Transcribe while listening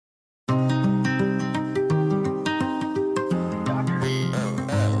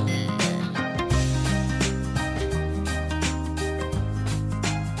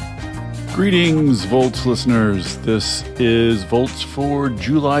Greetings, Volts listeners. This is Volts for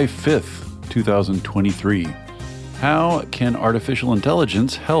July 5th, 2023. How can artificial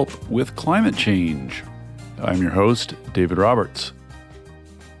intelligence help with climate change? I'm your host, David Roberts.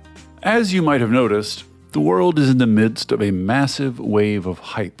 As you might have noticed, the world is in the midst of a massive wave of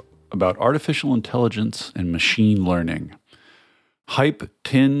hype about artificial intelligence and machine learning. Hype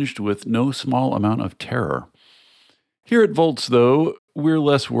tinged with no small amount of terror. Here at Volts, though, we're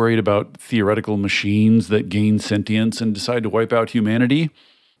less worried about theoretical machines that gain sentience and decide to wipe out humanity.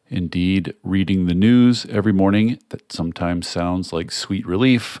 Indeed, reading the news every morning, that sometimes sounds like sweet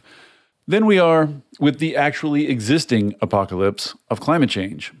relief, than we are with the actually existing apocalypse of climate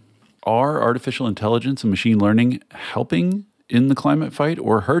change. Are artificial intelligence and machine learning helping in the climate fight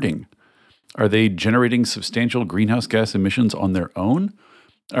or hurting? Are they generating substantial greenhouse gas emissions on their own?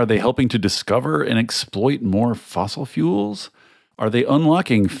 Are they helping to discover and exploit more fossil fuels? Are they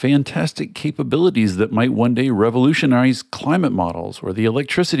unlocking fantastic capabilities that might one day revolutionize climate models or the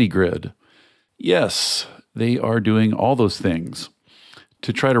electricity grid? Yes, they are doing all those things.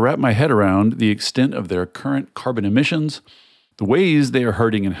 To try to wrap my head around the extent of their current carbon emissions, the ways they are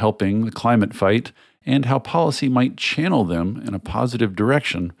hurting and helping the climate fight, and how policy might channel them in a positive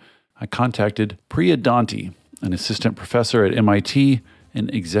direction, I contacted Priya Danti, an assistant professor at MIT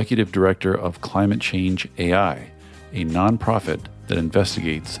and executive director of Climate Change AI, a nonprofit that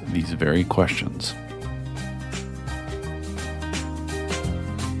investigates these very questions.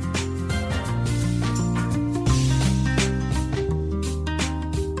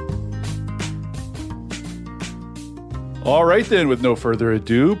 All right, then, with no further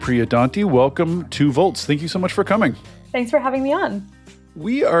ado, Priya Danti, welcome to Volts. Thank you so much for coming. Thanks for having me on.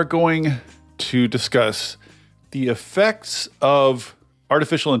 We are going to discuss the effects of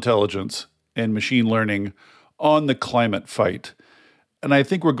artificial intelligence and machine learning on the climate fight. And I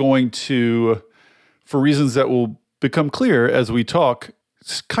think we're going to, for reasons that will become clear as we talk,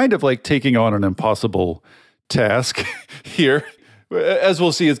 it's kind of like taking on an impossible task here. As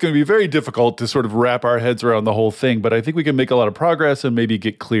we'll see, it's going to be very difficult to sort of wrap our heads around the whole thing, but I think we can make a lot of progress and maybe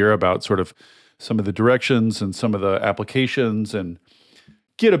get clear about sort of some of the directions and some of the applications and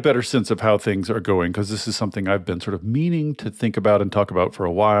get a better sense of how things are going, because this is something I've been sort of meaning to think about and talk about for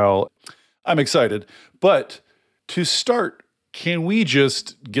a while. I'm excited. But to start, can we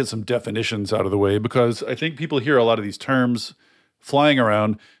just get some definitions out of the way? Because I think people hear a lot of these terms flying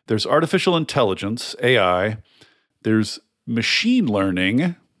around. There's artificial intelligence, AI. There's machine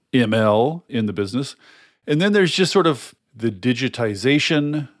learning, ML, in the business. And then there's just sort of the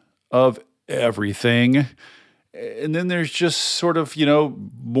digitization of everything. And then there's just sort of,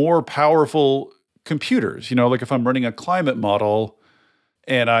 more powerful computers. Like if I'm running a climate model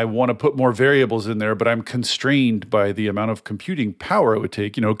and I want to put more variables in there, but I'm constrained by the amount of computing power it would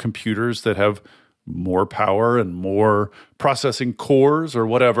take, computers that have more power and more processing cores or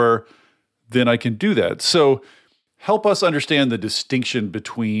whatever, then I can do that. So help us understand the distinction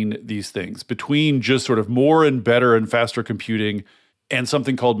between these things, between just sort of more and better and faster computing and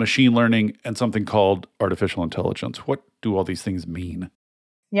something called machine learning and something called artificial intelligence. What do all these things mean?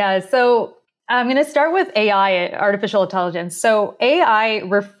 Yeah, so I'm going to start with AI, artificial intelligence. So AI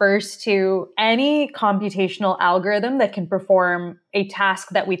refers to any computational algorithm that can perform a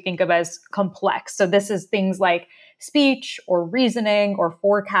task that we think of as complex. So this is things like speech or reasoning or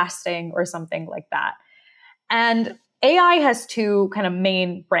forecasting or something like that. And AI has two kind of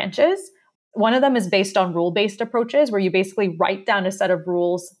main branches. One of them is based on rule-based approaches, where you basically write down a set of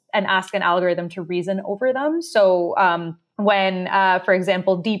rules and ask an algorithm to reason over them. So when, for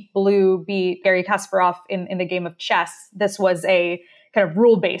example, Deep Blue beat Garry Kasparov in the game of chess, this was a kind of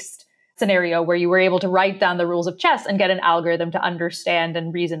rule-based scenario where you were able to write down the rules of chess and get an algorithm to understand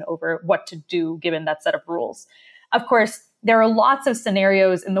and reason over what to do given that set of rules. Of course, there are lots of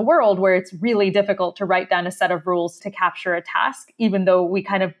scenarios in the world where it's really difficult to write down a set of rules to capture a task, even though we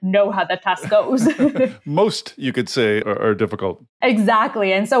kind of know how that task goes. Most, you could say, are difficult.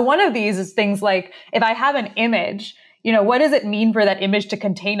 Exactly. And so one of these is things like, if I have an image, what does it mean for that image to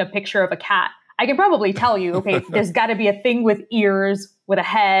contain a picture of a cat? I can probably tell you, okay, there's got to be a thing with ears, with a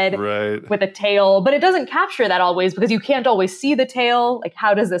head, right, with a tail, but it doesn't capture that always because you can't always see the tail. Like,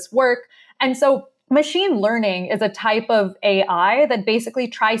 how does this work? And so machine learning is a type of AI that basically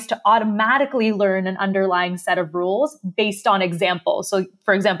tries to automatically learn an underlying set of rules based on examples. So,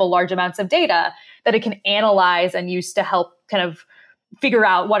 for example, large amounts of data that it can analyze and use to help kind of figure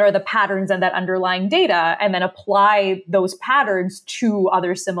out what are the patterns in that underlying data and then apply those patterns to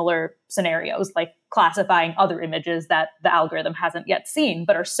other similar scenarios, like classifying other images that the algorithm hasn't yet seen,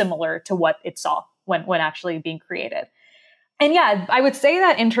 but are similar to what it saw when actually being created. And yeah, I would say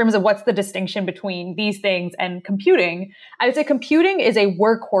that in terms of what's the distinction between these things and computing, I would say computing is a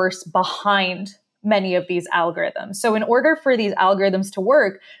workhorse behind many of these algorithms. So in order for these algorithms to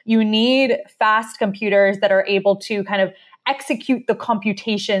work, you need fast computers that are able to kind of execute the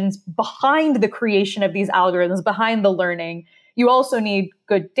computations behind the creation of these algorithms, behind the learning. You also need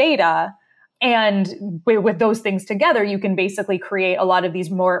good data. And with those things together, you can basically create a lot of these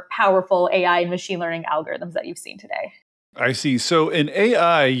more powerful AI and machine learning algorithms that you've seen today. I see. So in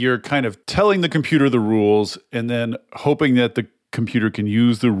AI, you're kind of telling the computer the rules and then hoping that the computer can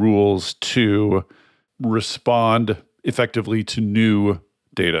use the rules to respond effectively to new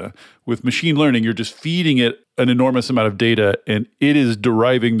data. With machine learning, you're just feeding it an enormous amount of data and it is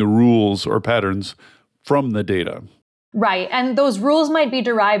deriving the rules or patterns from the data. Right. And those rules might be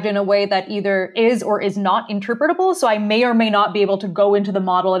derived in a way that either is or is not interpretable. So I may or may not be able to go into the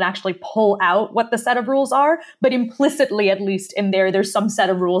model and actually pull out what the set of rules are. But implicitly, at least in there, there's some set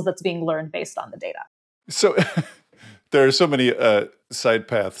of rules that's being learned based on the data. So there are so many side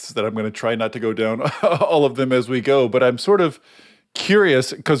paths that I'm going to try not to go down all of them as we go. But I'm sort of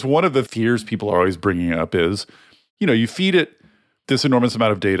curious because one of the fears people are always bringing up is, you feed it this enormous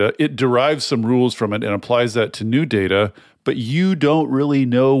amount of data, it derives some rules from it and applies that to new data, but you don't really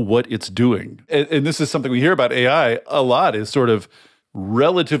know what it's doing. And this is something we hear about AI a lot, is sort of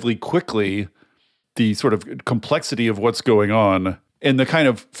relatively quickly the sort of complexity of what's going on and the kind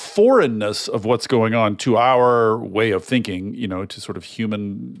of foreignness of what's going on to our way of thinking, to sort of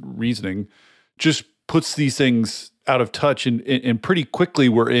human reasoning, just puts these things out of touch. And pretty quickly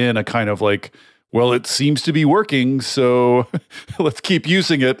we're in a kind of like, well, it seems to be working, so let's keep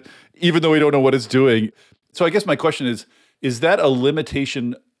using it, even though we don't know what it's doing. So I guess my question is that a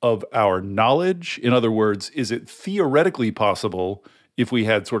limitation of our knowledge? In other words, is it theoretically possible if we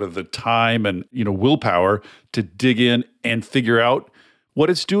had sort of the time and, willpower to dig in and figure out what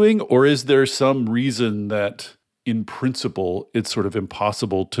it's doing? Or is there some reason that in principle, it's sort of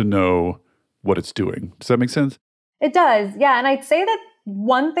impossible to know what it's doing? Does that make sense? It does. Yeah. And I'd say that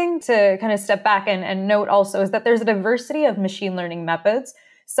one thing to kind of step back and note also is that there's a diversity of machine learning methods,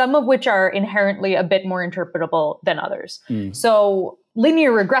 some of which are inherently a bit more interpretable than others. So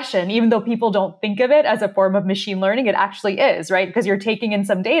linear regression, even though people don't think of it as a form of machine learning, it actually is, right? Because you're taking in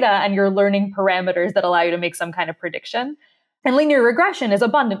some data and you're learning parameters that allow you to make some kind of prediction. And linear regression is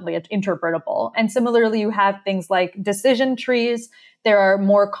abundantly interpretable. And similarly, you have things like decision trees. There are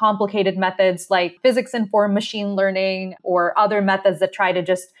more complicated methods like physics-informed machine learning or other methods that try to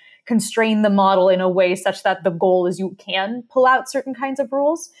just constrain the model in a way such that the goal is you can pull out certain kinds of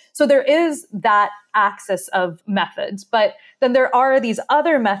rules. So there is that axis of methods. But then there are these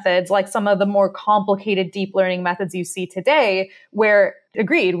other methods, like some of the more complicated deep learning methods you see today, where,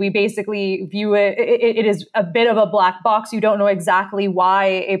 agreed, we basically view it is a bit of a black box. You don't know exactly why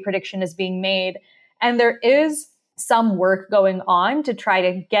a prediction is being made. And there is some work going on to try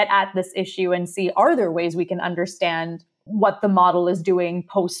to get at this issue and see, are there ways we can understand what the model is doing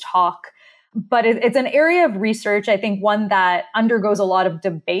post hoc? But it's an area of research, I think, one that undergoes a lot of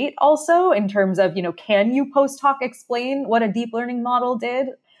debate also in terms of, can you post hoc explain what a deep learning model did?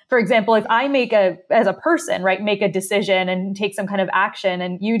 For example, if I as a person, right, make a decision and take some kind of action,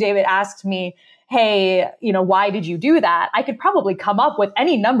 and you, David, asked me, hey, why did you do that? I could probably come up with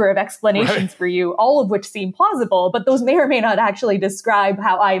any number of explanations for you, all of which seem plausible, but those may or may not actually describe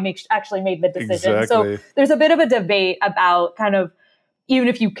how I actually made the decision. Exactly. So there's a bit of a debate about kind of, even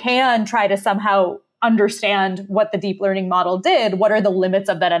if you can try to somehow understand what the deep learning model did, what are the limits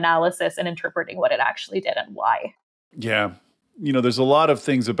of that analysis and interpreting what it actually did and why? Yeah. There's a lot of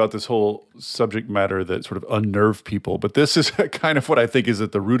things about this whole subject matter that sort of unnerve people, but this is kind of what I think is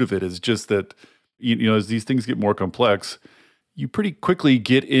at the root of it, is just that, as these things get more complex, you pretty quickly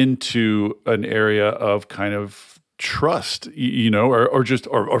get into an area of kind of trust,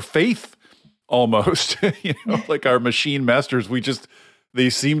 or faith almost, like our machine masters, they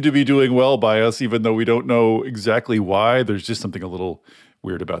seem to be doing well by us, even though we don't know exactly why. There's just something a little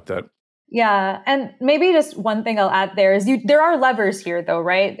weird about that. Yeah. And maybe just one thing I'll add there is there are levers here though,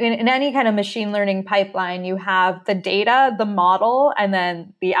 right? In any kind of machine learning pipeline, you have the data, the model, and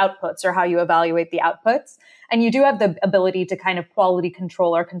then the outputs, or how you evaluate the outputs. And you do have the ability to kind of quality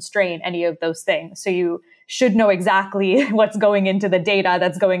control or constrain any of those things. So you should know exactly what's going into the data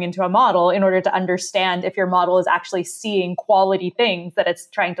that's going into a model in order to understand if your model is actually seeing quality things that it's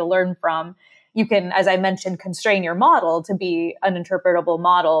trying to learn from. You can, as I mentioned, constrain your model to be an interpretable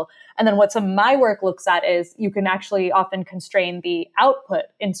model. And then what some of my work looks at is you can actually often constrain the output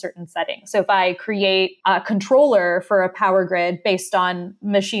in certain settings. So if I create a controller for a power grid based on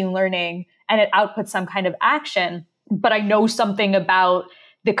machine learning and it outputs some kind of action, but I know something about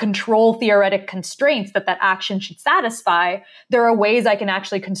the control theoretic constraints that action should satisfy, there are ways I can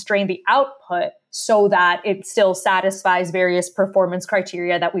actually constrain the output so that it still satisfies various performance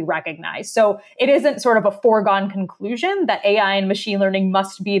criteria that we recognize. So it isn't sort of a foregone conclusion that AI and machine learning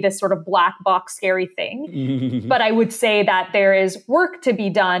must be this sort of black box scary thing. But I would say that there is work to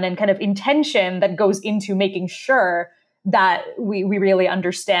be done and kind of intention that goes into making sure that we really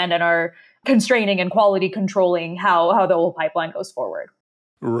understand and are constraining and quality controlling how the whole pipeline goes forward.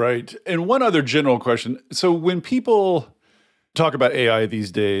 Right. And one other general question. So when people talk about AI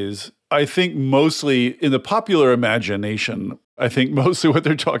these days, I think mostly in the popular imagination, I think mostly what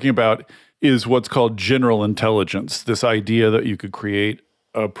they're talking about is what's called general intelligence, this idea that you could create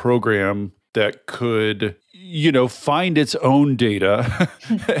a program that could, find its own data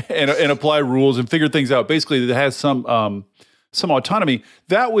and apply rules and figure things out. Basically, that has some autonomy.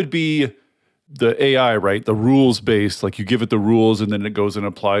 That would be the AI, right? The rules-based, like you give it the rules and then it goes and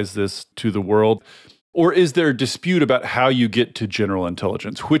applies this to the world. Or is there a dispute about how you get to general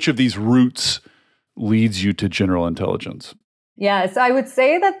intelligence? Which of these routes leads you to general intelligence? Yeah, so I would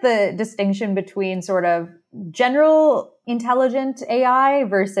say that the distinction between sort of general intelligent AI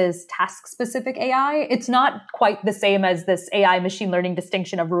versus task-specific AI, it's not quite the same as this AI machine learning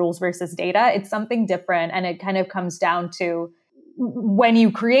distinction of rules versus data. It's something different, and it kind of comes down to when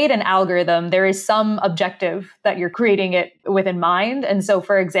you create an algorithm, there is some objective that you're creating it with in mind. And so,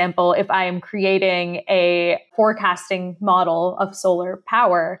 for example, if I am creating a forecasting model of solar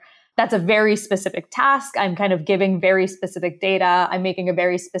power, that's a very specific task. I'm kind of giving very specific data. I'm making a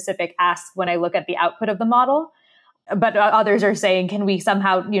very specific ask when I look at the output of the model. But others are saying, can we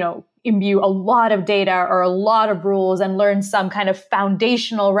somehow, imbue a lot of data or a lot of rules and learn some kind of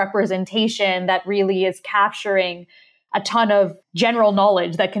foundational representation that really is capturing a ton of general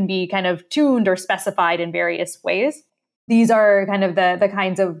knowledge that can be kind of tuned or specified in various ways. These are kind of the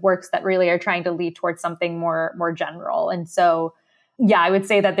kinds of works that really are trying to lead towards something more general. And so, yeah, I would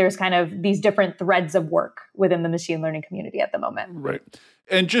say that there's kind of these different threads of work within the machine learning community at the moment. Right.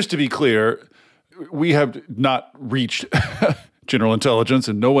 And just to be clear, we have not reached general intelligence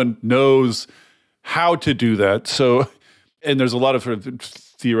and no one knows how to do that. So, and there's a lot of sort of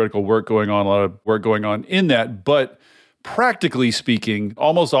theoretical work going on, a lot of work going on in that, but practically speaking,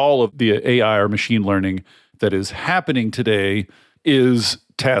 almost all of the AI or machine learning that is happening today is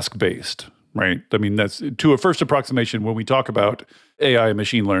task-based, right? I mean, that's to a first approximation when we talk about AI and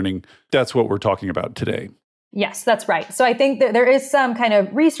machine learning, that's what we're talking about today. Yes, that's right. So I think that there is some kind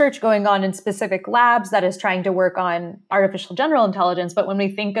of research going on in specific labs that is trying to work on artificial general intelligence. But when we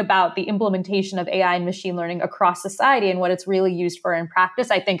think about the implementation of AI and machine learning across society and what it's really used for in practice,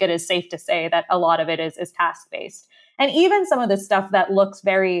 I think it is safe to say that a lot of it is task-based. And even some of the stuff that looks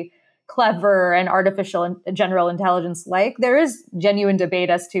very clever and artificial and general intelligence like, there is genuine debate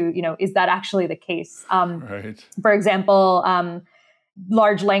as to, is that actually the case? Right. For example,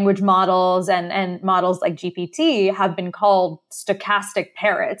 large language models and models like GPT have been called stochastic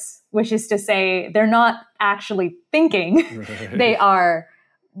parrots, which is to say they're not actually thinking. Right. They are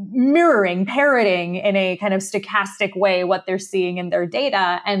mirroring, parroting in a kind of stochastic way what they're seeing in their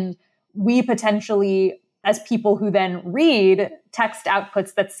data. And we potentially, as people who then read text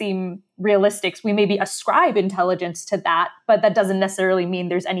outputs that seem realistic, we maybe ascribe intelligence to that, but that doesn't necessarily mean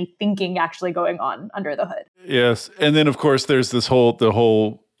there's any thinking actually going on under the hood. Yes. And then, of course, there's the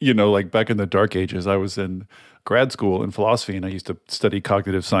whole, like back in the dark ages, I was in grad school in philosophy and I used to study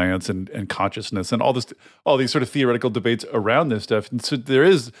cognitive science and consciousness and all these sort of theoretical debates around this stuff. And so there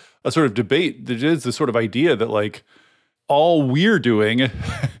is a sort of debate. There is this sort of idea that like all we're doing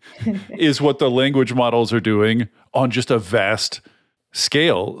is what the language models are doing on just a vast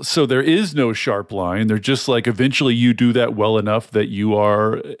scale. So there is no sharp line. They're just like eventually you do that well enough that you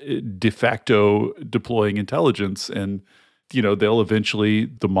are de facto deploying intelligence. And,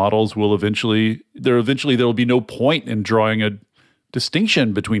 the models will eventually, there will be no point in drawing a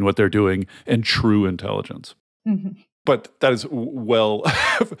distinction between what they're doing and true intelligence. Mm-hmm. But that is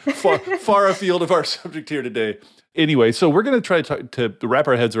far afield of our subject here today. Anyway, so we're going to try to wrap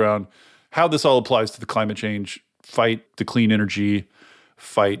our heads around how this all applies to the climate change fight, the clean energy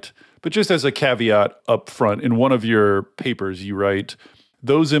fight. But just as a caveat up front, in one of your papers, you write,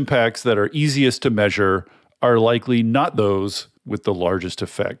 those impacts that are easiest to measure are likely not those with the largest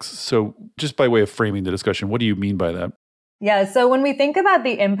effects. So just by way of framing the discussion, what do you mean by that? Yeah, so when we think about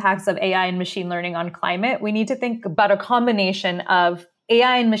the impacts of AI and machine learning on climate, we need to think about a combination of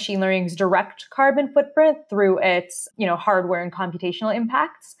AI and machine learning's direct carbon footprint through its, hardware and computational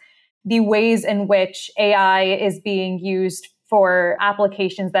impacts, the ways in which AI is being used for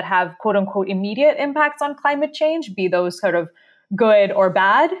applications that have quote unquote immediate impacts on climate change, be those sort of good or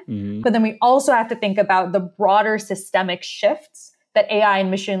bad. Mm-hmm. But then we also have to think about the broader systemic shifts that AI and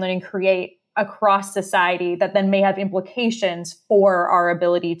machine learning create across society that then may have implications for our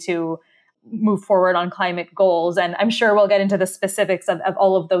ability to move forward on climate goals. And I'm sure we'll get into the specifics of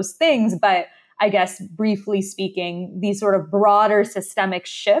all of those things, but I guess briefly speaking, these sort of broader systemic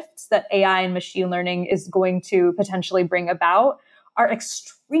shifts that AI and machine learning is going to potentially bring about are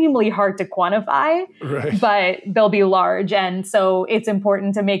extremely hard to quantify, right, but they'll be large. And so it's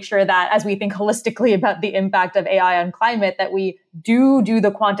important to make sure that as we think holistically about the impact of AI on climate, that we do the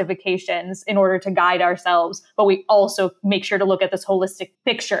quantifications in order to guide ourselves, but we also make sure to look at this holistic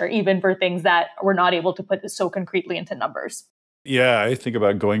picture, even for things that we're not able to put so concretely into numbers. Yeah, I think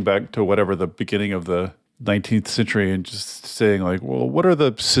about going back to whatever the beginning of the 19th century and just saying like, well, what are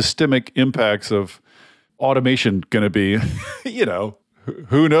the systemic impacts of automation going to be?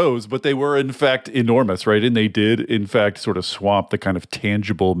 Who knows? But they were in fact enormous, right? And they did in fact sort of swamp the kind of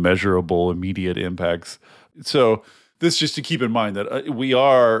tangible, measurable, immediate impacts. So this just to keep in mind that we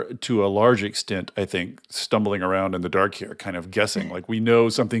are to a large extent, I think, stumbling around in the dark here, kind of guessing. Like we know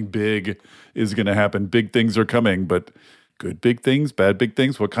something big is going to happen. Big things are coming, but good big things, bad big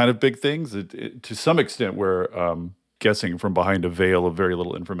things, what kind of big things? To some extent, we're guessing from behind a veil of very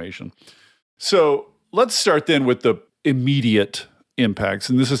little information. So let's start then with the immediate impacts.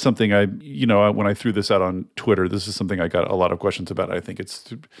 And this is something when I threw this out on Twitter, this is something I got a lot of questions about. I think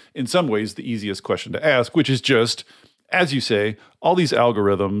it's in some ways the easiest question to ask, which is just, as you say, all these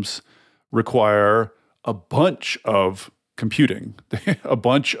algorithms require a bunch of computing, a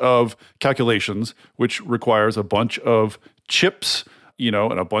bunch of calculations, which requires a bunch of chips, and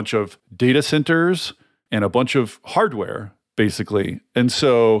a bunch of data centers and a bunch of hardware, basically. And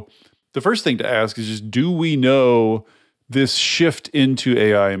so the first thing to ask is just, do we know this shift into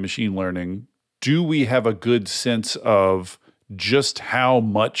AI and machine learning? Do we have a good sense of just how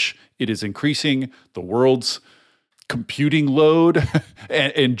much it is increasing the world's computing load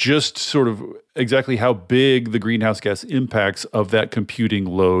and just sort of exactly how big the greenhouse gas impacts of that computing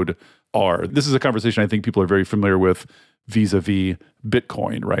load are? This is a conversation I think people are very familiar with vis-a-vis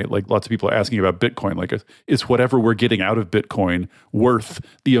Bitcoin, right? Like lots of people are asking about Bitcoin, like is whatever we're getting out of Bitcoin worth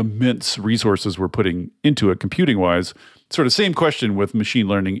the immense resources we're putting into it computing-wise? Sort of same question with machine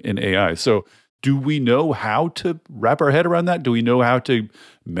learning and AI. So do we know how to wrap our head around that? Do we know how to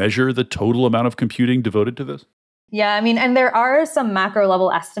measure the total amount of computing devoted to this? Yeah, I mean, and there are some macro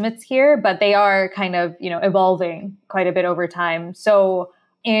level estimates here, but they are kind of, evolving quite a bit over time. So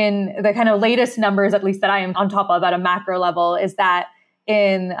in the kind of latest numbers, at least that I am on top of at a macro level, is that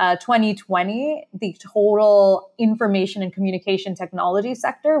in 2020, the total information and communication technology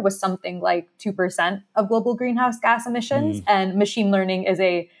sector was something like 2% of global greenhouse gas emissions. And machine learning is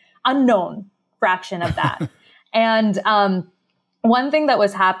a unknown fraction of that. And one thing that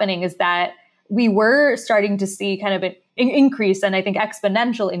was happening is that we were starting to see kind of an increase, and I think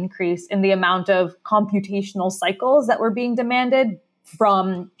exponential increase, in the amount of computational cycles that were being demanded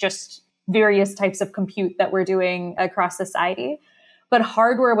from just various types of compute that we're doing across society. But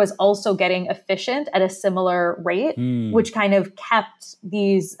hardware was also getting efficient at a similar rate, which kind of kept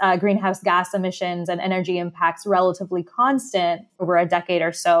these greenhouse gas emissions and energy impacts relatively constant over a decade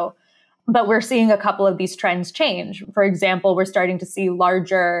or so. But we're seeing a couple of these trends change. For example, we're starting to see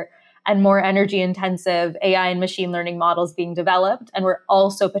larger and more energy intensive AI and machine learning models being developed. And we're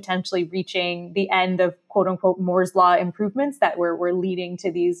also potentially reaching the end of quote unquote Moore's law improvements that were leading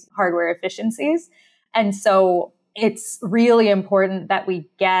to these hardware efficiencies. And so it's really important that we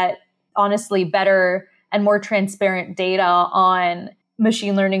get honestly better and more transparent data on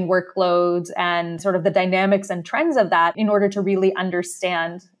machine learning workloads and sort of the dynamics and trends of that in order to really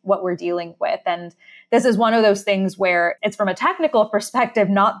understand what we're dealing with. And this is one of those things where it's, from a technical perspective,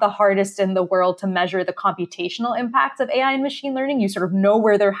 not the hardest in the world to measure the computational impacts of AI and machine learning. You sort of know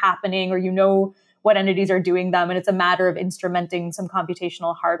where they're happening, or you know what entities are doing them, and it's a matter of instrumenting some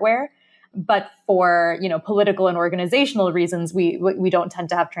computational hardware. But for, political and organizational reasons, we don't tend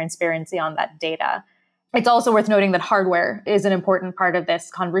to have transparency on that data. It's also worth noting that hardware is an important part of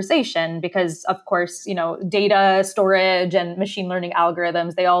this conversation because, of course, data storage and machine learning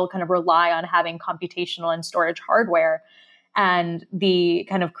algorithms, they all kind of rely on having computational and storage hardware. And the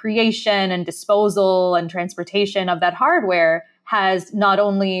kind of creation and disposal and transportation of that hardware has not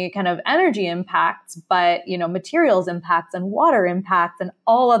only kind of energy impacts, but, materials impacts and water impacts and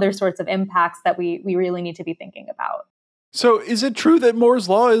all other sorts of impacts that we really need to be thinking about. So is it true that Moore's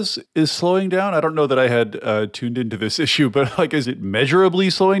law is slowing down? I don't know that I had tuned into this issue, but like, is it measurably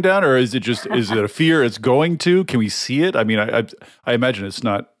slowing down, or is it just is it a fear it's going to? Can we see it? I mean, I imagine it's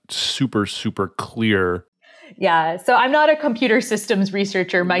not super clear. Yeah, so I'm not a computer systems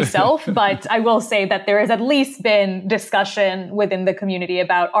researcher myself, but I will say that there has at least been discussion within the community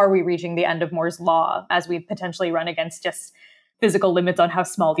about, are we reaching the end of Moore's law as we potentially run against just physical limits on how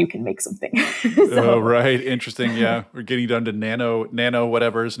small you can make something. Oh, right. Interesting. Yeah. We're getting down to nano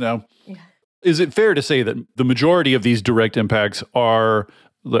whatevers now. Yeah. Is it fair to say that the majority of these direct impacts are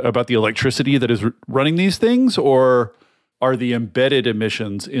about the electricity that is running these things, or are the embedded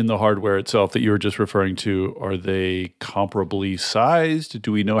emissions in the hardware itself that you were just referring to, are they comparably sized?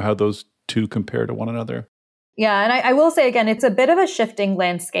 Do we know how those two compare to one another? Yeah, and I will say again, it's a bit of a shifting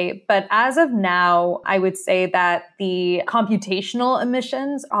landscape, but as of now, I would say that the computational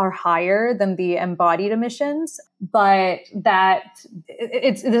emissions are higher than the embodied emissions, but that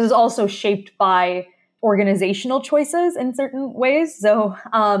this is also shaped by organizational choices in certain ways. So,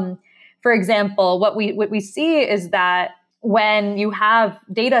 for example, what we see is that when you have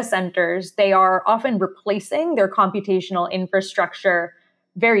data centers, they are often replacing their computational infrastructure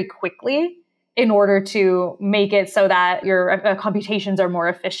very quickly in order to make it so that your computations are more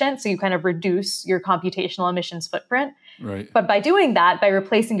efficient. So you kind of reduce your computational emissions footprint. Right. But by doing that, by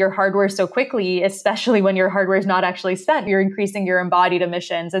replacing your hardware so quickly, especially when your hardware is not actually spent, you're increasing your embodied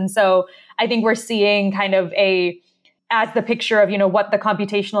emissions. And so I think we're seeing kind of as the picture of, what the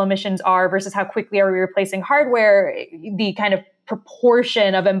computational emissions are versus how quickly are we replacing hardware, the kind of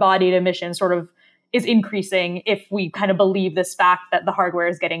proportion of embodied emissions sort of is increasing if we kind of believe this fact that the hardware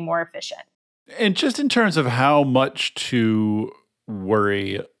is getting more efficient. And just in terms of how much to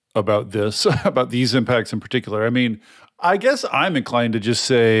worry about this, about these impacts in particular, I mean, I guess I'm inclined to just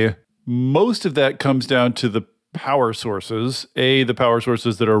say most of that comes down to the power sources, A, the power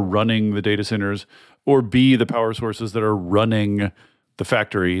sources that are running the data centers, or B, the power sources that are running the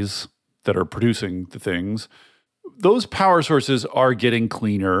factories that are producing the things. Those power sources are getting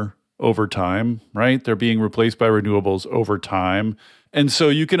cleaner over time, right? They're being replaced by renewables over time. And so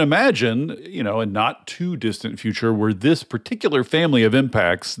you can imagine, a not too distant future where this particular family of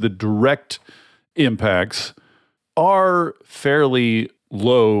impacts, the direct impacts, are fairly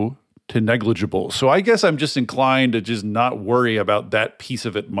low to negligible. So I guess I'm just inclined to just not worry about that piece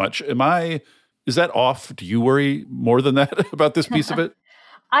of it much. Is that off? Do you worry more than that about this piece of it?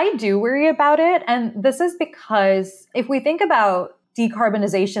 I do worry about it. And this is because if we think about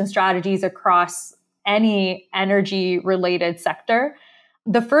decarbonization strategies across any energy-related sector,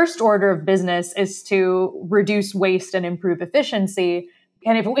 the first order of business is to reduce waste and improve efficiency.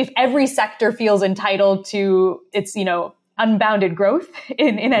 And if every sector feels entitled to its, unbounded growth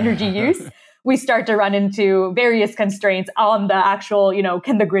in energy use, we start to run into various constraints on the actual,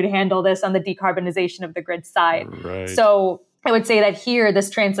 can the grid handle this, on the decarbonization of the grid side. Right. So I would say that here, this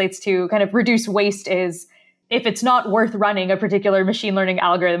translates to kind of reduce waste is, if it's not worth running a particular machine learning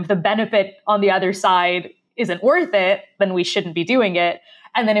algorithm, if the benefit on the other side isn't worth it, then we shouldn't be doing it.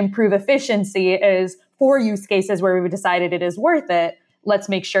 And then improve efficiency is for use cases where we've decided it is worth it. Let's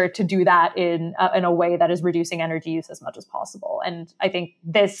make sure to do that in a way that is reducing energy use as much as possible. And I think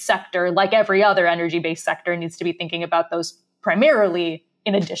this sector, like every other energy-based sector, needs to be thinking about those primarily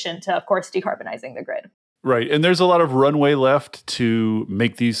in addition to, of course, decarbonizing the grid. Right. And there's a lot of runway left to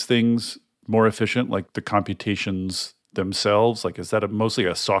make these things more efficient, like the computations themselves. Like, is that mostly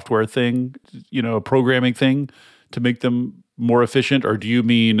a software thing, a programming thing to make them more efficient? Or do you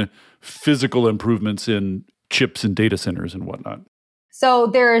mean physical improvements in chips and data centers and whatnot? So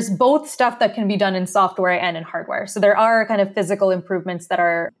there's both stuff that can be done in software and in hardware. So there are kind of physical improvements that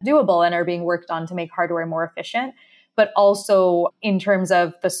are doable and are being worked on to make hardware more efficient. But also in terms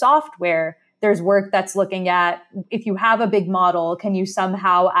of the software, there's work that's looking at, if you have a big model, can you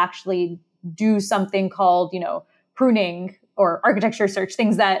somehow actually do something called, pruning or architecture search,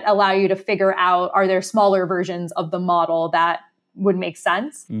 things that allow you to figure out, are there smaller versions of the model that would make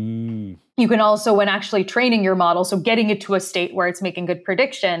sense? You can also, when actually training your model, so getting it to a state where it's making good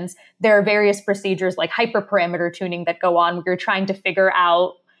predictions, there are various procedures like hyperparameter tuning that go on where you're trying to figure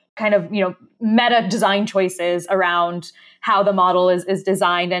out kind of, meta design choices around how the model is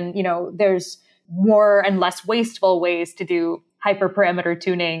designed. And, there's more and less wasteful ways to do hyperparameter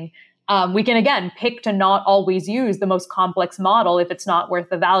tuning. We can, again, pick to not always use the most complex model if it's not worth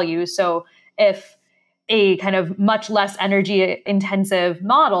the value. So if a kind of much less energy intensive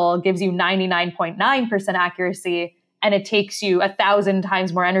model gives you 99.9% accuracy, and it takes you 1,000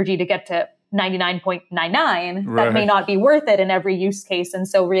 times more energy to get to 99.99, right, that may not be worth it in every use case. And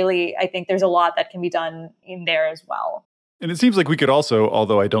so really, I think there's a lot that can be done in there as well. And it seems like we could also,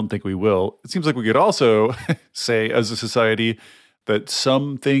 although I don't think we will, it seems like we could also say as a society that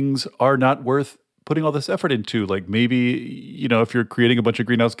some things are not worth putting all this effort into. Like maybe, if you're creating a bunch of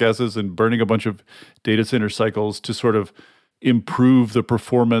greenhouse gases and burning a bunch of data center cycles to sort of improve the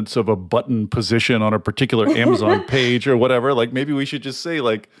performance of a button position on a particular Amazon page or whatever, like maybe we should just say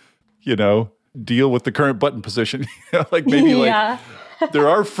deal with the current button position. Like maybe Yeah. there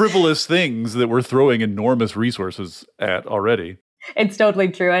are frivolous things that we're throwing enormous resources at already. It's totally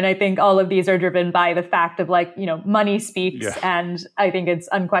true. And I think all of these are driven by the fact of money speaks. Yeah. And I think it's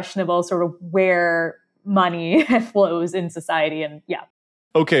unquestionable sort of where money flows in society. And yeah.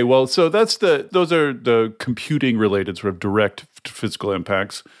 Okay, well, so those are the computing related sort of direct physical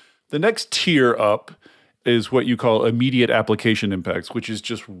impacts. The next tier up is what you call immediate application impacts, which is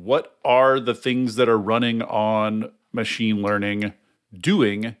just what are the things that are running on machine learning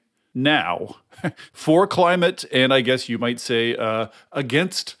doing now for climate, and I guess you might say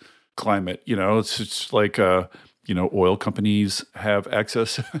against climate. It's just like oil companies have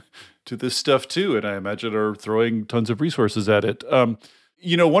access to this stuff too, and I imagine are throwing tons of resources at it.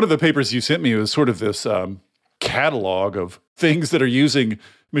 One of the papers you sent me was sort of this catalog of things that are using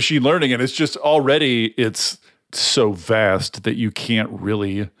machine learning, and it's just already it's so vast that you can't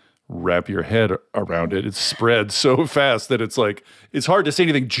really wrap your head around it. It's spread so fast that it's hard to say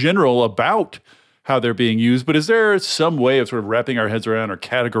anything general about how they're being used. But is there some way of sort of wrapping our heads around or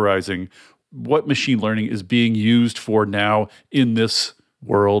categorizing what machine learning is being used for now in this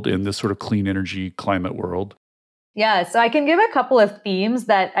world, in this sort of clean energy climate world? Yeah, so I can give a couple of themes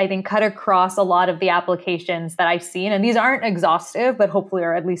that I think cut across a lot of the applications that I've seen. And these aren't exhaustive, but hopefully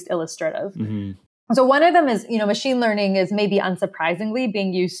are at least illustrative. Mm-hmm. So one of them is, machine learning is maybe unsurprisingly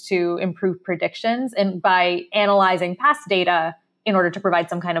being used to improve predictions and by analyzing past data in order to provide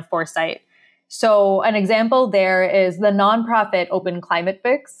some kind of foresight. So an example there is the nonprofit Open Climate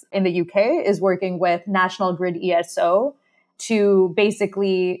Fix in the UK is working with National Grid ESO to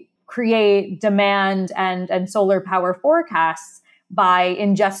basically create demand and solar power forecasts by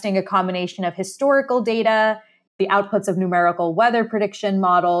ingesting a combination of historical data, the outputs of numerical weather prediction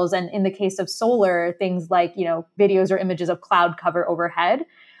models, and in the case of solar, things like, videos or images of cloud cover overhead.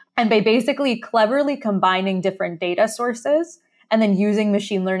 And by basically cleverly combining different data sources and then using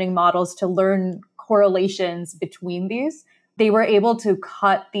machine learning models to learn correlations between these, they were able to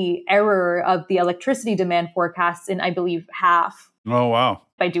cut the error of the electricity demand forecasts in, I believe, half. Oh, wow.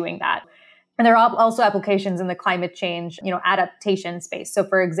 By doing that. And there are also applications in the climate change, adaptation space. So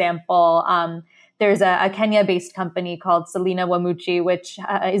for example, there's a Kenya-based company called Selina Wamuchi, which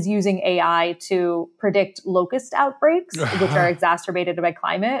is using AI to predict locust outbreaks, which are exacerbated by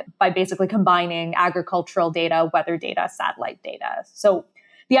climate, by basically combining agricultural data, weather data, satellite data. So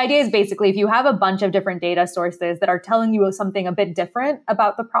the idea is basically if you have a bunch of different data sources that are telling you something a bit different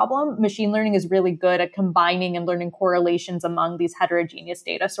about the problem, machine learning is really good at combining and learning correlations among these heterogeneous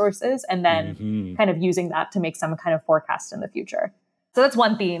data sources and then kind of using that to make some kind of forecast in the future. So that's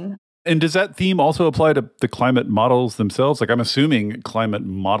one theme. And does that theme also apply to the climate models themselves? Like I'm assuming climate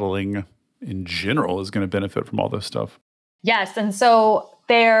modeling in general is going to benefit from all this stuff. Yes. And so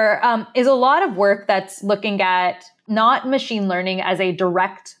there is a lot of work that's looking at not machine learning as a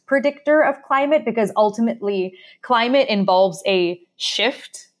direct predictor of climate, because ultimately climate involves a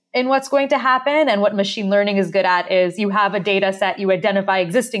shift in what's going to happen. And what machine learning is good at is you have a data set, you identify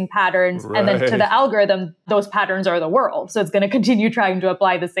existing patterns, and then to the algorithm, those patterns are the world. So it's going to continue trying to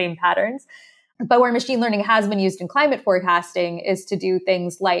apply the same patterns. But where machine learning has been used in climate forecasting is to do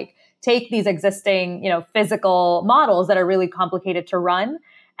things like take these existing, physical models that are really complicated to run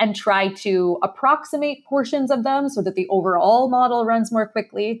and try to approximate portions of them so that the overall model runs more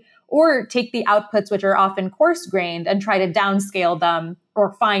quickly, or take the outputs, which are often coarse-grained, and try to downscale them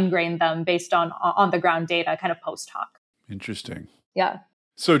or fine-grain them based on the-ground data, kind of post hoc. Interesting. Yeah.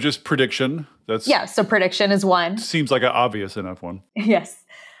 So just prediction. So prediction is one. Seems like an obvious enough one. Yes.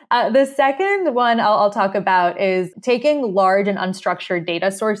 The second one I'll talk about is taking large and unstructured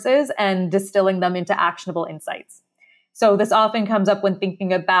data sources and distilling them into actionable insights. So this often comes up when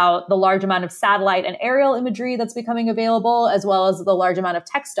thinking about the large amount of satellite and aerial imagery that's becoming available, as well as the large amount of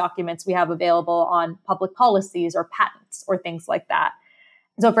text documents we have available on public policies or patents or things like that.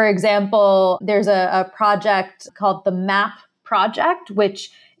 So for example, there's a project called the MAP project,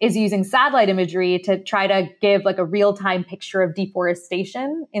 which is using satellite imagery to try to give like a real-time picture of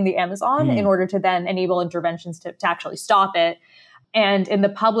deforestation in the Amazon in order to then enable interventions to actually stop it. And in the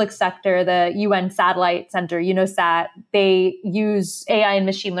public sector, the UN Satellite Center, UNOSAT, they use AI and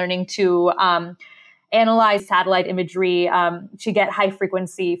machine learning to analyze satellite imagery to get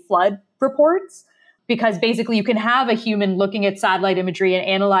high-frequency flood reports, because basically you can have a human looking at satellite imagery and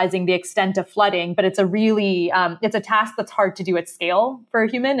analyzing the extent of flooding, but it's a really, it's a task that's hard to do at scale for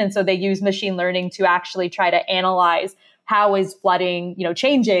a human. And so they use machine learning to actually try to analyze how is flooding,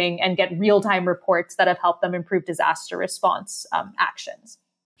 changing and get real-time reports that have helped them improve disaster response actions.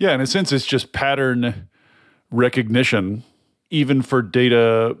 Yeah, in a sense, it's just pattern recognition, even for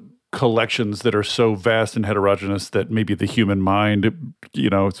data collections that are so vast and heterogeneous that maybe the human mind,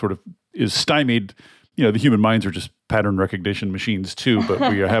 sort of is stymied. The human minds are just pattern recognition machines too, but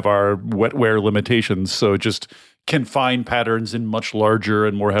we have our wetware limitations. So it just can find patterns in much larger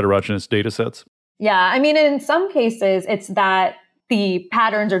and more heterogeneous data sets. Yeah, I mean, in some cases, it's that the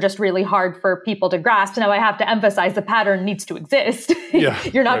patterns are just really hard for people to grasp. Now, I have to emphasize the pattern needs to exist. Yeah,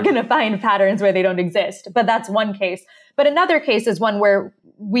 You're not going to find patterns where they don't exist. But that's one case. But another case is one where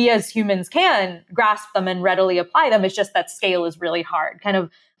we as humans can grasp them and readily apply them. It's just that scale is really hard. Kind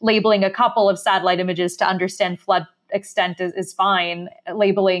of labeling a couple of satellite images to understand flood extent is fine.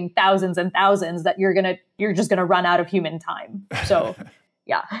 Labeling thousands and thousands, that you're just gonna run out of human time. So,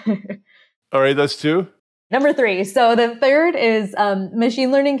 yeah. All right, that's two. Number 3. So the third is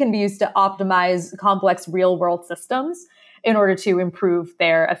machine learning can be used to optimize complex real world systems in order to improve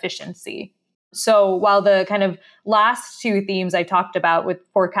their efficiency. So while the kind of last two themes I talked about with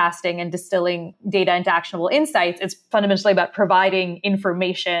forecasting and distilling data into actionable insights, it's fundamentally about providing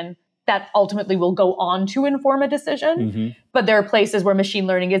information that ultimately will go on to inform a decision. Mm-hmm. But there are places where machine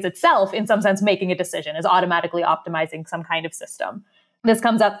learning is itself, in some sense, making a decision, is automatically optimizing some kind of system. This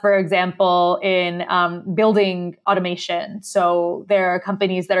comes up, for example, in building automation. So there are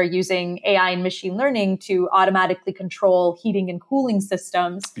companies that are using AI and machine learning to automatically control heating and cooling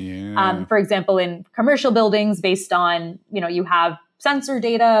systems. Yeah. For example, in commercial buildings, based on, you have sensor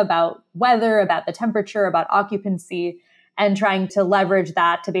data about weather, about the temperature, about occupancy, and trying to leverage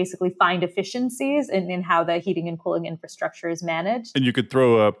that to basically find efficiencies in how the heating and cooling infrastructure is managed. And you could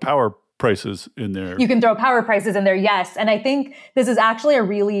throw power prices in there. You can throw power prices in there, yes. And I think this is actually a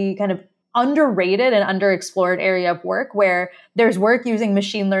really kind of underrated and underexplored area of work, where there's work using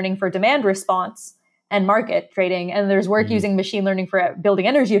machine learning for demand response and market trading, and there's work using machine learning for building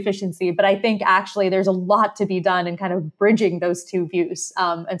energy efficiency. But I think actually there's a lot to be done in kind of bridging those two views.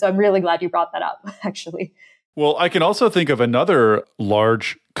 And so I'm really glad you brought that up, actually. Well, I can also think of another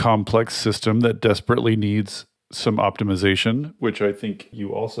large, complex system that desperately needs some optimization, which I think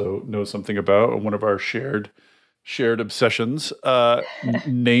you also know something about, one of our shared obsessions,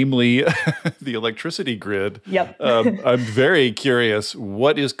 namely the electricity grid. Yep. I'm very curious,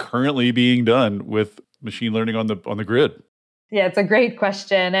 what is currently being done with machine learning on the grid? Yeah, it's a great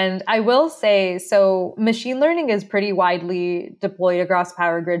question. And I will say, so machine learning is pretty widely deployed across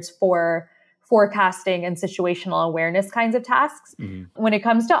power grids for forecasting and situational awareness kinds of tasks. Mm-hmm. When it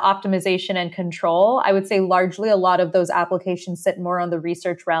comes to optimization and control, I would say largely a lot of those applications sit more on the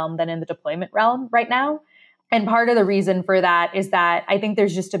research realm than in the deployment realm right now. And part of the reason for that is that I think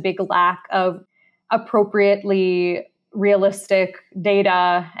there's just a big lack of appropriately realistic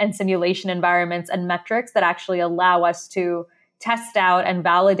data and simulation environments and metrics that actually allow us to test out and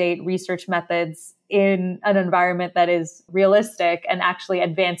validate research methods in an environment that is realistic and actually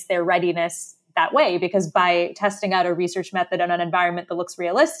advance their readiness that way. Because by testing out a research method in an environment that looks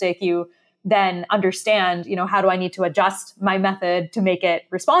realistic, you then understand, how do I need to adjust my method to make it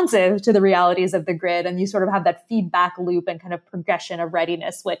responsive to the realities of the grid? And you sort of have that feedback loop and kind of progression of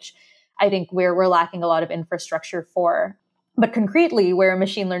readiness, which I think we're lacking a lot of infrastructure for. But concretely, where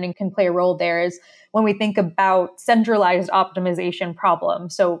machine learning can play a role there is when we think about centralized optimization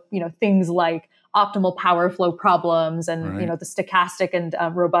problems. So, things like optimal power flow problems and, right, the stochastic and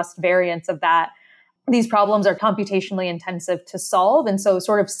robust variants of that. These problems are computationally intensive to solve. And so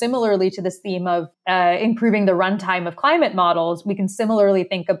sort of similarly to this theme of improving the runtime of climate models, we can similarly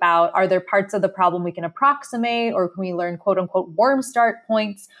think about, are there parts of the problem we can approximate, or can we learn quote unquote warm start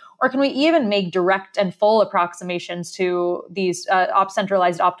points? Or can we even make direct and full approximations to these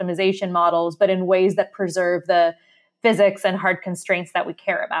centralized optimization models, but in ways that preserve the physics and hard constraints that we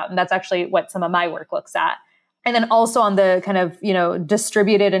care about? And that's actually what some of my work looks at. And then also on the kind of,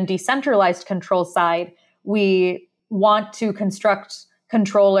 distributed and decentralized control side, we want to construct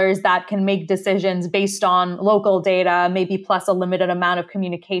controllers that can make decisions based on local data, maybe plus a limited amount of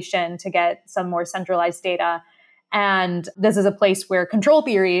communication to get some more centralized data. And this is a place where control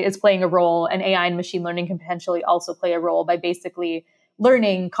theory is playing a role, and AI and machine learning can potentially also play a role by basically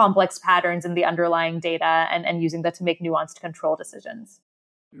learning complex patterns in the underlying data and using that to make nuanced control decisions.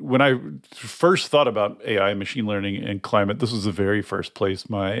 When I first thought about AI, machine learning, and climate, this was the very first place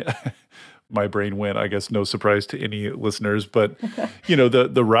my my brain went. I guess no surprise to any listeners, but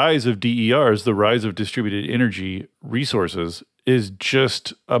the rise of DERs, the rise of distributed energy resources is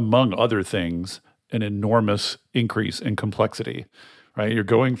just, among other things, an enormous increase in complexity, right? You're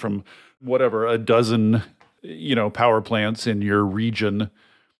going from whatever, a dozen, power plants in your region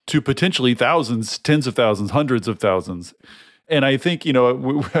to potentially thousands, tens of thousands, hundreds of thousands. And I think,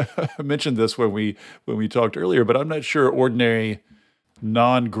 I mentioned this when we talked earlier, but I'm not sure ordinary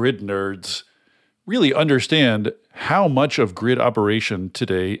non-grid nerds really understand how much of grid operation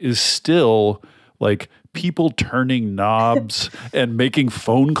today is still like people turning knobs and making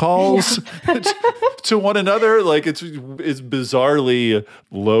phone calls to one another. Like it's bizarrely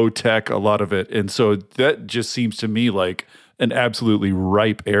low tech, a lot of it. And so that just seems to me like an absolutely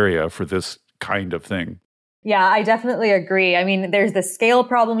ripe area for this kind of thing. Yeah, I definitely agree. I mean, there's the scale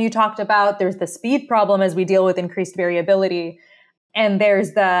problem you talked about. There's the speed problem as we deal with increased variability. And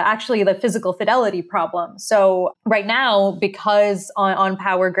there's the physical fidelity problem. So right now, because on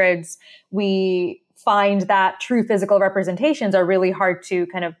power grids, we find that true physical representations are really hard to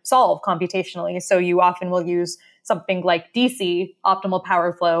kind of solve computationally. So you often will use something like DC, optimal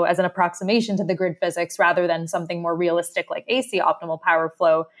power flow, as an approximation to the grid physics rather than something more realistic like AC, optimal power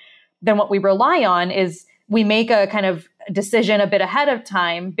flow. Then what we rely on is we make a kind of decision a bit ahead of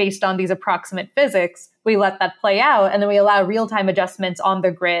time based on these approximate physics. We let that play out, and then we allow real-time adjustments on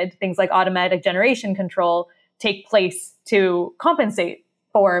the grid, things like automatic generation control, take place to compensate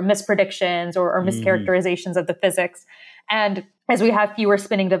for mispredictions or mischaracterizations of the physics. And as we have fewer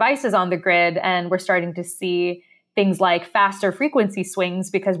spinning devices on the grid, and we're starting to see things like faster frequency swings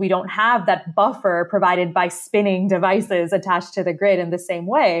because we don't have that buffer provided by spinning devices attached to the grid in the same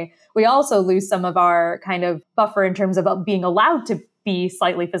way, we also lose some of our kind of buffer in terms of being allowed to be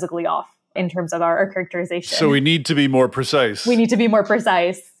slightly physically off in terms of our characterization. So we need to be more precise. We need to be more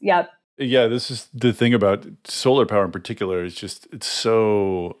precise. Yep. Yeah, this is the thing about solar power in particular. It's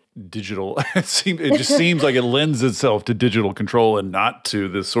so digital. It just seems like it lends itself to digital control and not to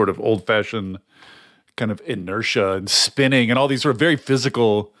this sort of old-fashioned kind of inertia and spinning and all these sort of very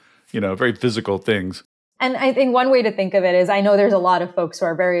physical things. And I think one way to think of it is, I know there's a lot of folks who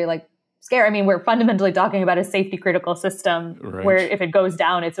are very scared. I mean, we're fundamentally talking about a safety critical system where if it goes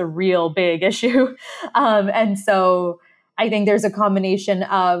down, it's a real big issue. And so I think there's a combination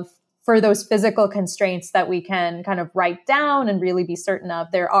of, for those physical constraints that we can kind of write down and really be certain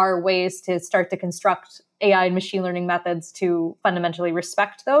of, there are ways to start to construct AI and machine learning methods to fundamentally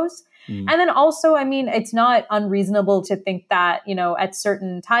respect those. And then also, I mean, it's not unreasonable to think that, at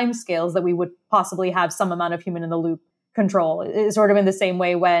certain time scales that we would possibly have some amount of human in the loop control. It's sort of in the same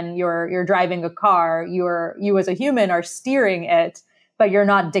way when you're driving a car, you as a human are steering it, but you're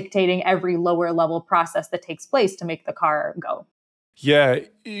not dictating every lower level process that takes place to make the car go. Yeah,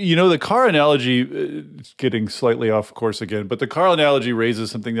 the car analogy, getting slightly off course again, but the car analogy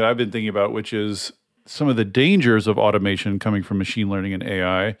raises something that I've been thinking about, which is some of the dangers of automation coming from machine learning and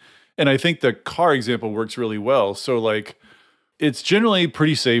AI. And I think the car example works really well. So it's generally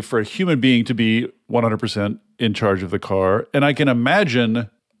pretty safe for a human being to be 100% in charge of the car. And I can imagine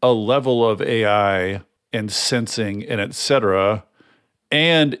a level of AI and sensing and et cetera,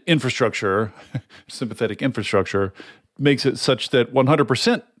 and infrastructure, sympathetic infrastructure, makes it such that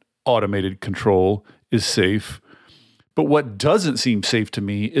 100% automated control is safe. But what doesn't seem safe to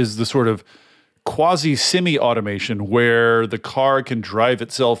me is the sort of quasi-semi-automation where the car can drive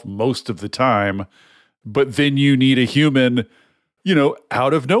itself most of the time, but then you need a human,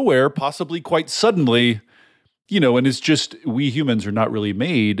 out of nowhere, possibly quite suddenly, and it's just, we humans are not really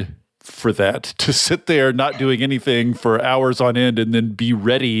made for that, to sit there not doing anything for hours on end and then be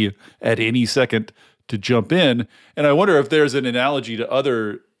ready at any second to jump in. And I wonder if there's an analogy to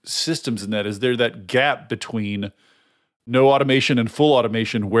other systems in that. Is there that gap between no automation and full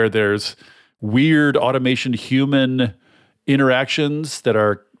automation where there's weird automation human interactions that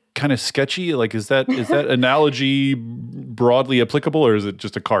are kind of sketchy? Is that analogy broadly applicable, or is it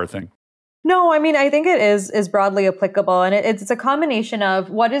just a car thing? No, I mean, I think it is broadly applicable, and it's a combination of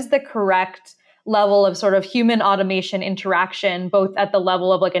what is the correct level of sort of human automation interaction, both at the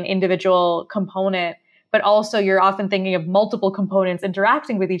level of an individual component, but also you're often thinking of multiple components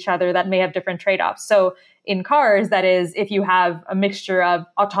interacting with each other that may have different trade-offs. So in cars, that is, if you have a mixture of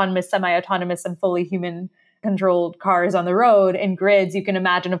autonomous, semi-autonomous, and fully human-controlled cars on the road, in grids, you can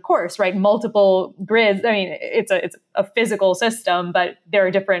imagine, of course, right, multiple grids. I mean, it's a physical system, but there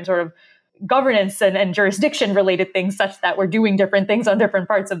are different sort of governance and jurisdiction-related things such that we're doing different things on different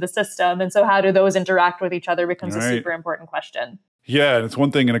parts of the system. And so how do those interact with each other becomes a super important question. Yeah, and it's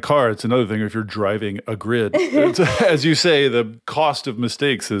one thing in a car. It's another thing if you're driving a grid. As you say, the cost of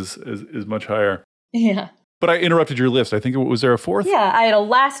mistakes is much higher. Yeah. But I interrupted your list. I think was there a fourth? Yeah, I had a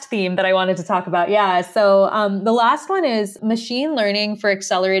last theme that I wanted to talk about. Yeah. So the last one is machine learning for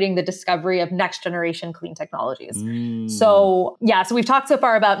accelerating the discovery of next generation clean technologies. So we've talked so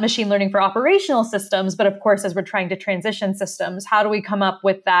far about machine learning for operational systems, but of course, as we're trying to transition systems, how do we come up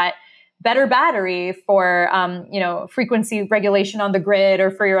with that better battery for, frequency regulation on the grid or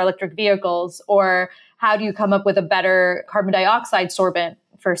for your electric vehicles? Or how do you come up with a better carbon dioxide sorbent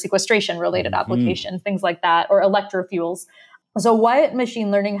for sequestration related applications, things like that, or electrofuels? So what machine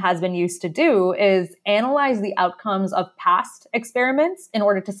learning has been used to do is analyze the outcomes of past experiments in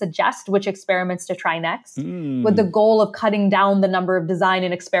order to suggest which experiments to try next, with the goal of cutting down the number of design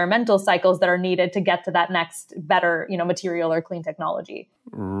and experimental cycles that are needed to get to that next better, material or clean technology.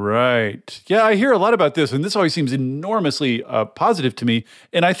 Right. Yeah, I hear a lot about this, and this always seems enormously positive to me.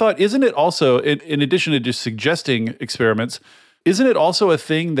 And I thought, isn't it also, in addition to just suggesting experiments, isn't it also a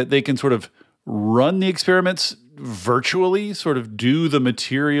thing that they can sort of run the experiments virtually, sort of do the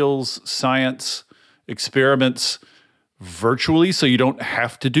materials science experiments virtually so you don't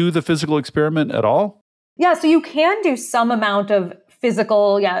have to do the physical experiment at all? Yeah, so you can do some amount of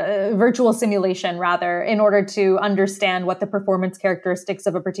physical, virtual simulation rather, in order to understand what the performance characteristics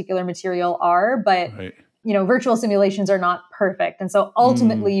of a particular material are. But Right. Virtual simulations are not perfect. And so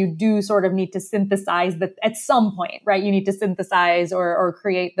ultimately you do sort of need to synthesize that at some point, right? You need to synthesize or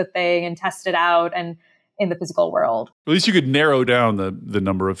create the thing and test it out and in the physical world. At least you could narrow down the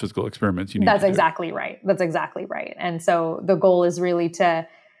number of physical experiments you need. That's exactly right. That's exactly right. And so the goal is really to,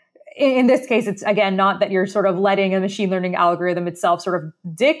 in this case, it's again, not that you're sort of letting a machine learning algorithm itself sort of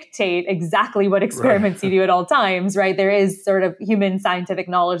dictate exactly what experiments you do at all times, right? There is sort of human scientific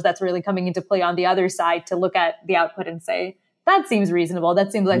knowledge that's really coming into play on the other side to look at the output and say, that seems reasonable.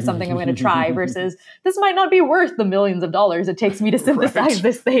 That seems like something I'm going to try versus this might not be worth the millions of dollars it takes me to synthesize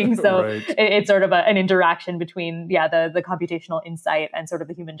this thing. So it's sort of an interaction between, the computational insight and sort of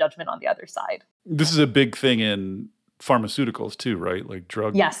the human judgment on the other side. This is a big thing in pharmaceuticals too, right? Like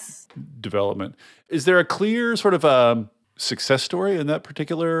drug development. Is there a clear sort of success story in that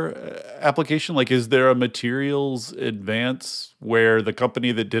particular application? Like, is there a materials advance where the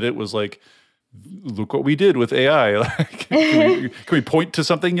company that did it was like, look what we did with AI. Can we point to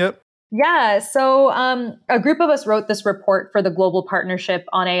something yet? Yeah. So a group of us wrote this report for the Global Partnership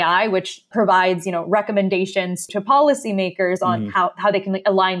on AI, which provides, recommendations to policymakers on how they can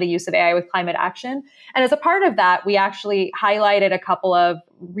align the use of AI with climate action. And as a part of that, we actually highlighted a couple of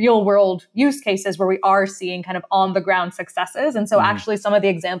real world use cases where we are seeing kind of on the ground successes. And so actually some of the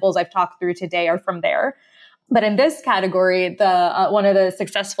examples I've talked through today are from there. But in this category, the one of the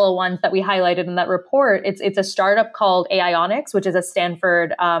successful ones that we highlighted in that report, it's a startup called AIonics, which is a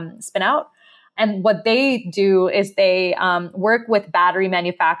Stanford spinout. And what they do is they work with battery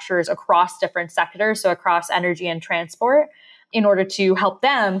manufacturers across different sectors, so across energy and transport, in order to help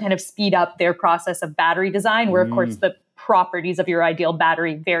them kind of speed up their process of battery design, where, of course, the properties of your ideal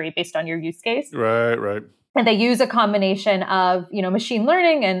battery vary based on your use case. Right. And they use a combination of, machine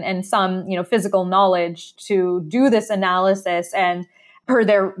learning and some, physical knowledge to do this analysis. And per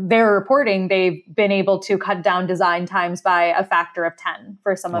their reporting, they've been able to cut down design times by a factor of 10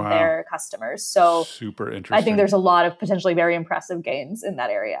 for some of their customers. So super interesting. I think there's a lot of potentially very impressive gains in that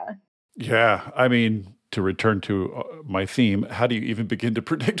area. Yeah. I mean, to return to my theme, how do you even begin to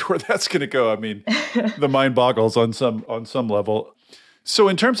predict where that's going to go? I mean, the mind boggles on some level. So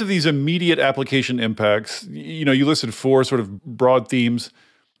in terms of these immediate application impacts, you listed 4 sort of broad themes,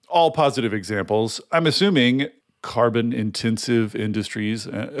 all positive examples. I'm assuming carbon intensive industries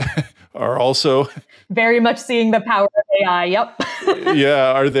are also very much seeing the power of AI. Yep.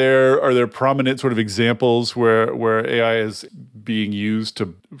 Yeah. Are there prominent sort of examples where AI is being used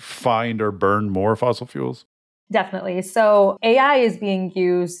to find or burn more fossil fuels? Definitely. So AI is being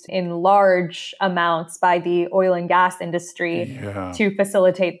used in large amounts by the oil and gas industry to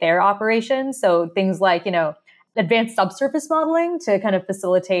facilitate their operations. So things like, advanced subsurface modeling to kind of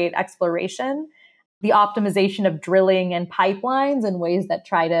facilitate exploration, the optimization of drilling and pipelines in ways that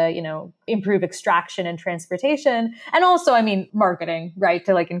try to, improve extraction and transportation. And also, marketing, right,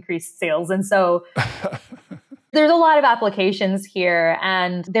 to increase sales. And so there's a lot of applications here.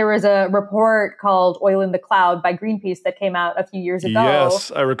 And there was a report called Oil in the Cloud by Greenpeace that came out a few years ago.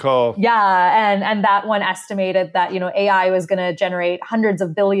 Yes, I recall. Yeah. And that one estimated that, AI was going to generate hundreds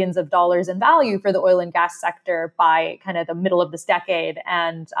of billions of dollars in value for the oil and gas sector by kind of the middle of this decade.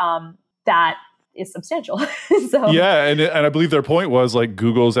 And that is substantial. Yeah. And I believe their point was like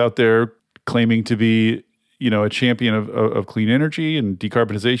Google's out there claiming to be, a champion of clean energy and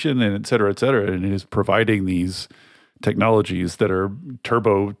decarbonization and et cetera, and it is providing these technologies that are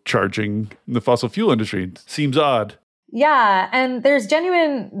turbocharging the fossil fuel industry. It seems odd. Yeah, and there's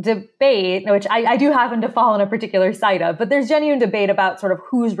genuine debate, which I do happen to fall on a particular side of, but there's genuine debate about sort of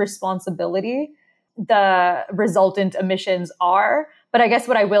whose responsibility the resultant emissions are. But I guess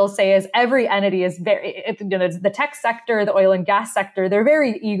what I will say is every entity is the tech sector, the oil and gas sector, they're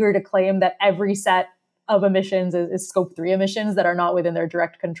very eager to claim that every set of emissions is Scope 3 emissions that are not within their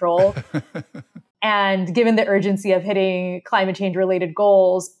direct control. And given the urgency of hitting climate change related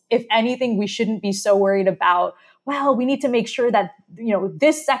goals, if anything, we shouldn't be so worried about, well, we need to make sure that,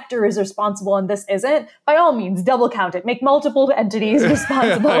 this sector is responsible and this isn't. By all means, double count it. Make multiple entities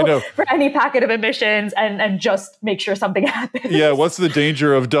responsible for any packet of emissions and just make sure something happens. Yeah, what's the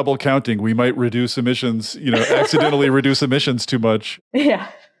danger of double counting? We might reduce emissions, accidentally reduce emissions too much. Yeah.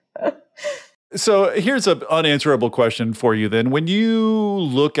 So here's an unanswerable question for you then. When you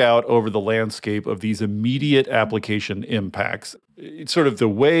look out over the landscape of these immediate application impacts, it's sort of the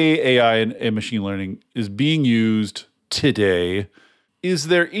way AI and machine learning is being used today, is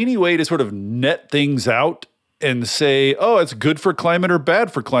there any way to sort of net things out and say, oh, it's good for climate or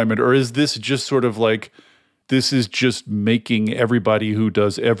bad for climate? Or is this just sort of like, this is just making everybody who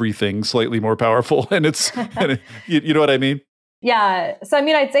does everything slightly more powerful? And it's, you know what I mean? Yeah. So,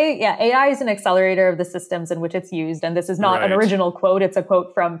 I'd say, AI is an accelerator of the systems in which it's used. And this is not an original quote. It's a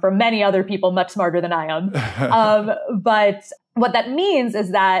quote from many other people much smarter than I am. But what that means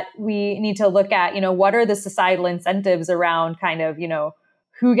is that we need to look at, what are the societal incentives around kind of,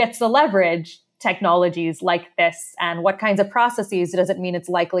 who gets to leverage technologies like this and what kinds of processes does it mean it's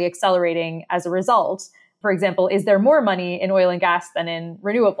likely accelerating as a result? For example, is there more money in oil and gas than in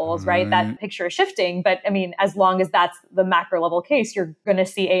renewables, right? That picture is shifting. But as long as that's the macro level case, you're going to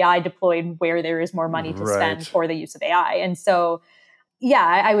see AI deployed where there is more money to spend for the use of AI. And so,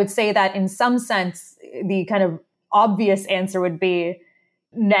 I would say that in some sense, the kind of obvious answer would be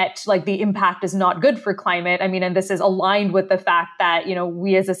net, like the impact is not good for climate. And this is aligned with the fact that,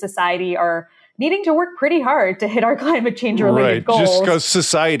 we as a society are needing to work pretty hard to hit our climate change related goals. Just because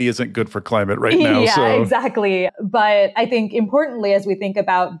society isn't good for climate right now. Yeah, exactly. But I think importantly, as we think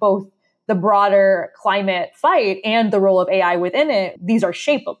about both the broader climate fight and the role of AI within it, these are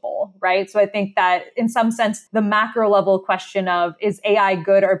shapeable, right? So I think that in some sense, the macro level question of is AI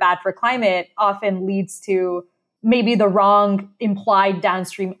good or bad for climate often leads to maybe the wrong implied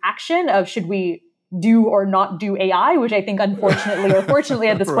downstream action of should we do or not do AI, which I think unfortunately or fortunately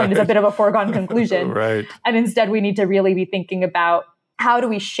at this point is a bit of a foregone conclusion. Right. And instead we need to really be thinking about how do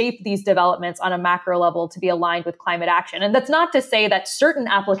we shape these developments on a macro level to be aligned with climate action? And that's not to say that certain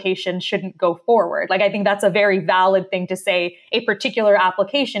applications shouldn't go forward. Like, I think that's a very valid thing to say a particular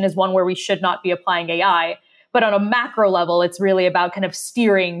application is one where we should not be applying AI. But on a macro level, it's really about kind of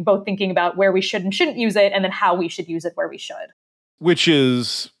steering, both thinking about where we should and shouldn't use it and then how we should use it where we should. Which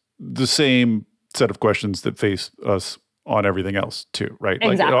is the same set of questions that face us on everything else too, right?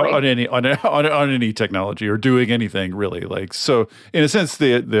 Exactly. Like on any technology or doing anything really. Like, so in a sense,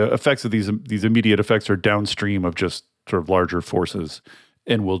 the effects of these immediate effects are downstream of just sort of larger forces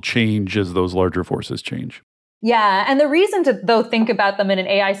and will change as those larger forces change. Yeah. And the reason to, though, think about them in an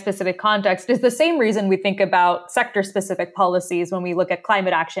AI-specific context is the same reason we think about sector-specific policies when we look at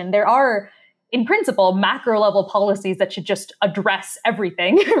climate action. There are, in principle, macro-level policies that should just address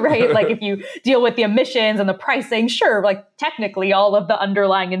everything, right? Like if you deal with the emissions and the pricing, sure, like technically all of the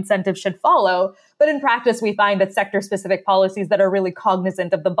underlying incentives should follow. But in practice, we find that sector-specific policies that are really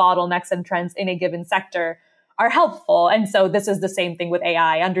cognizant of the bottlenecks and trends in a given sector are helpful. And so this is the same thing with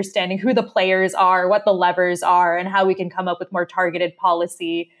AI, understanding who the players are, what the levers are, and how we can come up with more targeted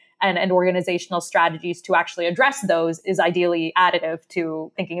policy and organizational strategies to actually address those is ideally additive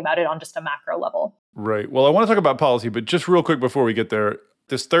to thinking about it on just a macro level. Right. Well, I want to talk about policy, but just real quick before we get there,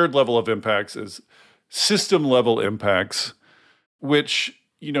 this third level of impacts is system level impacts, which,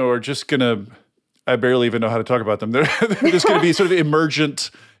 are just going to, I barely even know how to talk about them. They're just going to be sort of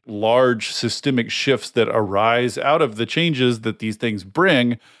emergent, large systemic shifts that arise out of the changes that these things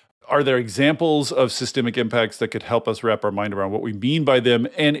bring. Are there examples of systemic impacts that could help us wrap our mind around what we mean by them?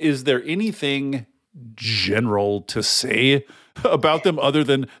 And is there anything general to say about them other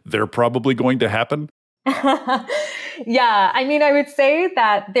than they're probably going to happen? Yeah, I would say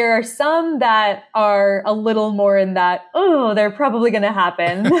that there are some that are a little more in that, oh, they're probably going to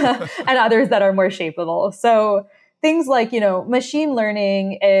happen, and others that are more shapeable. So things like, machine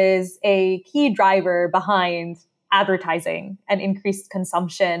learning is a key driver behind advertising and increased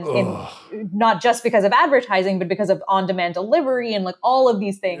consumption in not just because of advertising, but because of on-demand delivery and like all of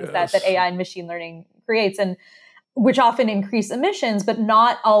these things that AI and machine learning creates, and which often increase emissions, but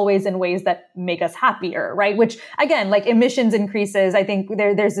not always in ways that make us happier, right? Which again, like emissions increases, I think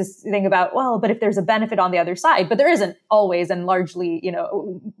there's this thing about, well, but if there's a benefit on the other side, but there isn't always. And largely,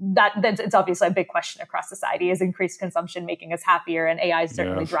 that's it's obviously a big question across society. Is increased consumption making us happier? And AI is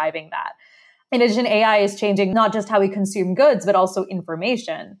certainly driving that. In addition, AI is changing not just how we consume goods, but also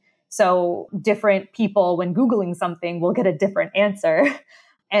information. So different people, when Googling something, will get a different answer.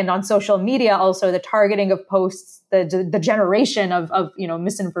 And on social media, also the targeting of posts, the generation of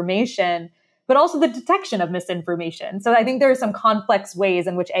misinformation, but also the detection of misinformation. So I think there are some complex ways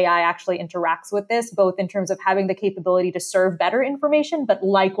in which AI actually interacts with this, both in terms of having the capability to serve better information, but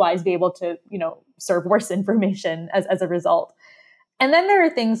likewise be able to, serve worse information as a result. And then there are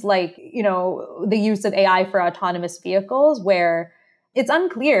things like, the use of AI for autonomous vehicles, where it's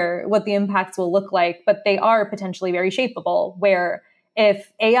unclear what the impacts will look like, but they are potentially very shapeable, where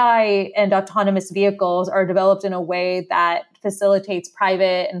if AI and autonomous vehicles are developed in a way that facilitates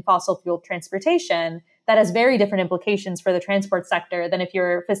private and fossil fuel transportation, that has very different implications for the transport sector than if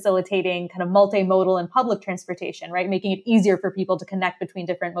you're facilitating kind of multimodal and public transportation, right? Making it easier for people to connect between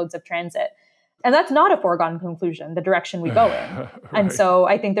different modes of transit. And that's not a foregone conclusion, the direction we go in. Right. And so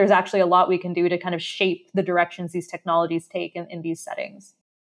I think there's actually a lot we can do to kind of shape the directions these technologies take in these settings.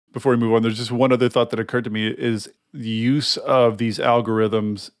 Before we move on, there's just one other thought that occurred to me is the use of these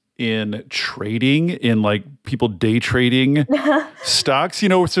algorithms in trading, in like people day trading stocks,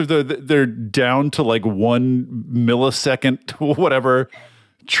 so they're down to like 1 millisecond, whatever,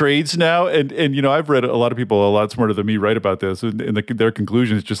 trades now. And I've read a lot of people a lot smarter than me write about this, and their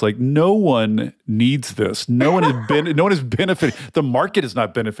conclusion is just like, no one needs this. No one is benefiting. The market is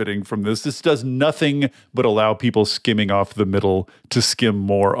not benefiting from this. This does nothing but allow people skimming off the middle to skim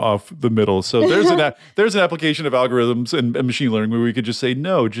more off the middle. So there's an application of algorithms and machine learning where we could just say,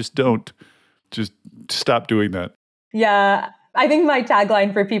 no, just don't. Just stop doing that. Yeah. I think my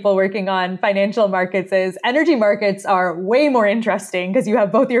tagline for people working on financial markets is energy markets are way more interesting because you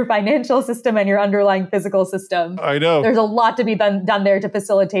have both your financial system and your underlying physical system. I know. There's a lot to be done there to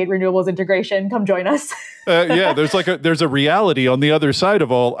facilitate renewables integration. Come join us. There's a reality on the other side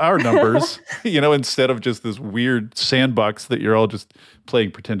of all our numbers, instead of just this weird sandbox that you're all just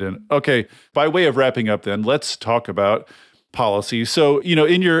playing pretend in. Okay, by way of wrapping up then, let's talk about policy. So,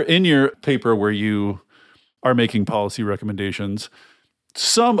 in your paper where you are making policy recommendations,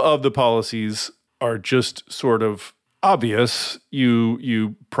 some of the policies are just sort of obvious.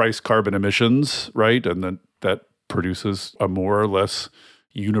 You price carbon emissions, right? And then that produces a more or less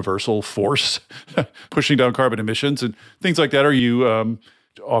universal force pushing down carbon emissions and things like that. Or you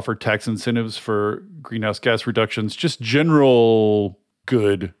offer tax incentives for greenhouse gas reductions, just general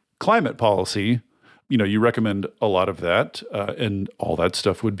good climate policy. You recommend a lot of that, and all that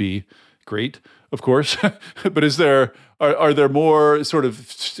stuff would be great, of course. But are there more sort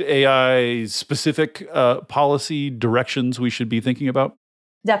of AI specific policy directions we should be thinking about?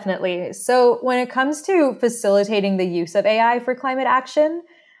 Definitely. So when it comes to facilitating the use of AI for climate action,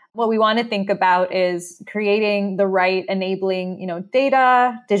 what we want to think about is creating the right enabling,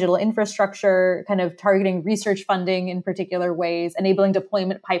 data, digital infrastructure, kind of targeting research funding in particular ways, enabling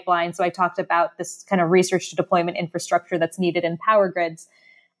deployment pipelines. So I talked about this kind of research to deployment infrastructure that's needed in power grids.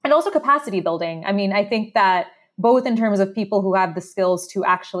 And also capacity building. I mean, I think that both in terms of people who have the skills to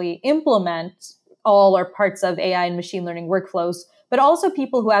actually implement all or parts of AI and machine learning workflows, but also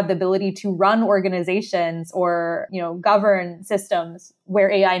people who have the ability to run organizations or, govern systems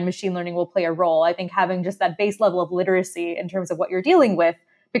where AI and machine learning will play a role. I think having just that base level of literacy in terms of what you're dealing with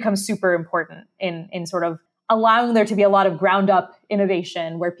becomes super important in sort of allowing there to be a lot of ground up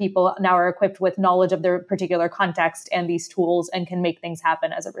innovation where people now are equipped with knowledge of their particular context and these tools and can make things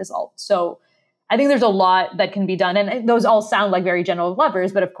happen as a result. So I think there's a lot that can be done. And those all sound like very general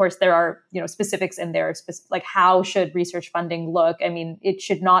levers, but of course there are, specifics in there, like how should research funding look? I mean, it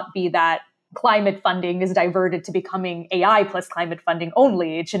should not be that climate funding is diverted to becoming AI plus climate funding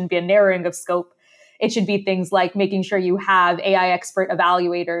only. It shouldn't be a narrowing of scope. It should be things like making sure you have AI expert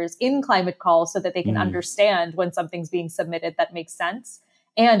evaluators in climate calls so that they can understand when something's being submitted that makes sense.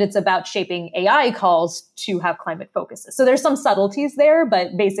 And it's about shaping AI calls to have climate focuses. So there's some subtleties there,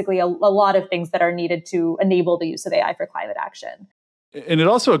 but basically a lot of things that are needed to enable the use of AI for climate action. And it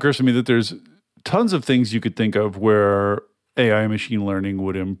also occurs to me that there's tons of things you could think of where AI and machine learning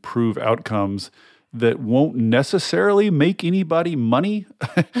would improve outcomes that won't necessarily make anybody money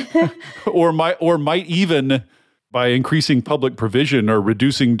or might even, by increasing public provision or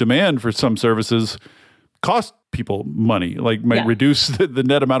reducing demand for some services, cost people money, like might reduce the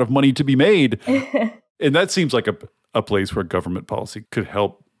net amount of money to be made. And that seems like a place where government policy could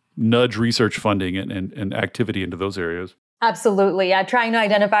help nudge research funding and activity into those areas. Absolutely. Yeah. Trying to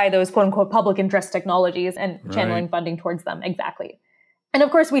identify those quote unquote public interest technologies and channeling funding towards them. Exactly. And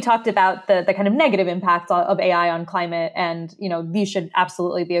of course, we talked about the kind of negative impacts of AI on climate, and, these should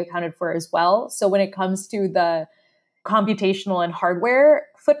absolutely be accounted for as well. So when it comes to the computational and hardware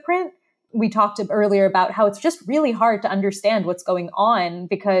footprint, we talked earlier about how it's just really hard to understand what's going on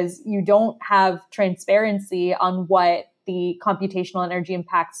because you don't have transparency on what the computational energy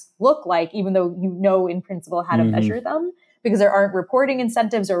impacts look like, even though in principle how to measure them, because there aren't reporting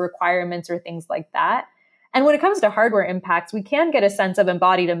incentives or requirements or things like that. And when it comes to hardware impacts, we can get a sense of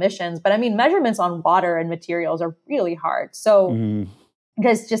embodied emissions, but measurements on water and materials are really hard. So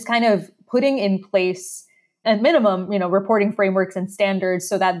because just kind of putting in place at minimum, reporting frameworks and standards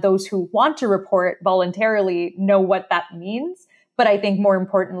so that those who want to report voluntarily know what that means. But I think more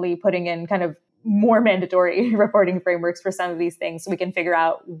importantly, putting in kind of more mandatory reporting frameworks for some of these things so we can figure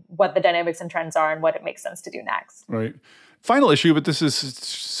out what the dynamics and trends are and what it makes sense to do next. Right. Final issue, but this is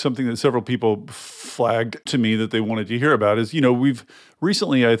something that several people flagged to me that they wanted to hear about is, we've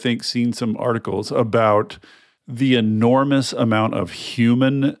recently, I think, seen some articles about the enormous amount of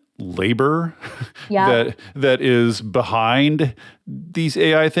human labor that is behind these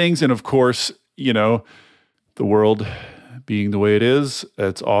AI things. And of course, the world being the way it is,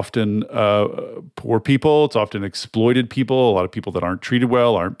 it's often poor people, it's often exploited people, a lot of people that aren't treated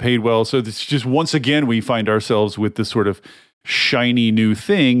well, aren't paid well. So it's just, once again, we find ourselves with this sort of shiny new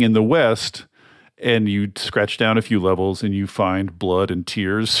thing in the West, and you scratch down a few levels and you find blood and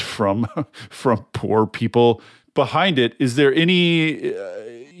tears from poor people behind it. Is there any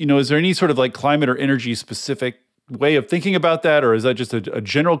sort of like climate or energy specific way of thinking about that? Or is that just a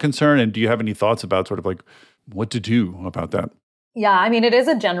general concern? And do you have any thoughts about sort of like what to do about that? Yeah, it is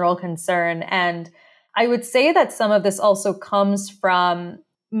a general concern. And I would say that some of this also comes from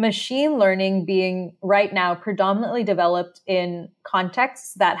machine learning being right now predominantly developed in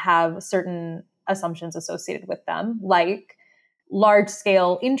contexts that have certain assumptions associated with them, like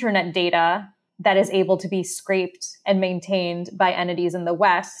large-scale internet data that is able to be scraped and maintained by entities in the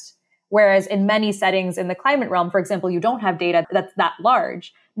West. Whereas in many settings in the climate realm, for example, you don't have data that's that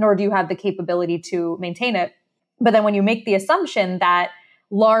large, nor do you have the capability to maintain it. But then when you make the assumption that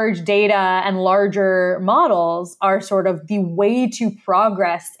large data and larger models are sort of the way to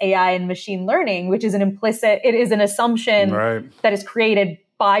progress AI and machine learning, which is it is an assumption that is created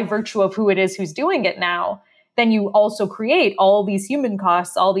by virtue of who it is who's doing it now, then you also create all these human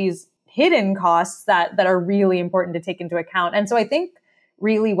costs, all these hidden costs that are really important to take into account. And so I think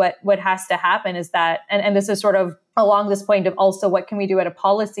really what has to happen is that, and this is sort of along this point of also what can we do at a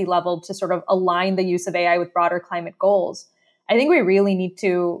policy level to sort of align the use of AI with broader climate goals. I think we really need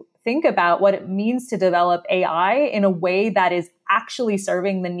to think about what it means to develop AI in a way that is actually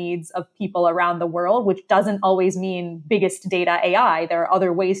serving the needs of people around the world, which doesn't always mean biggest data AI. There are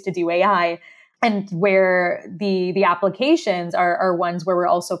other ways to do AI. And where the applications are ones where we're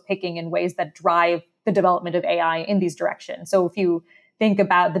also picking in ways that drive the development of AI in these directions. So if you think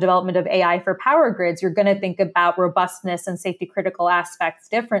about the development of AI for power grids, you're going to think about robustness and safety critical aspects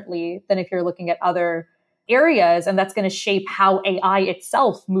differently than if you're looking at other areas. And that's going to shape how AI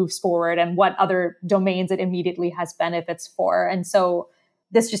itself moves forward and what other domains it immediately has benefits for. And so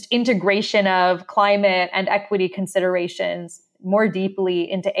this just integration of climate and equity considerations more deeply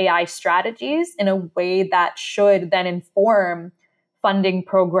into AI strategies in a way that should then inform funding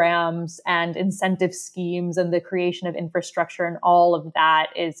programs and incentive schemes and the creation of infrastructure, and all of that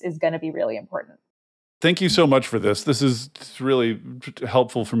is going to be really important. Thank you so much for this. This is really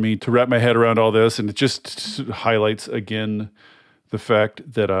helpful for me to wrap my head around all this, and it just highlights again the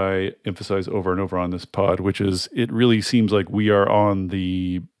fact that I emphasize over and over on this pod, which is it really seems like we are on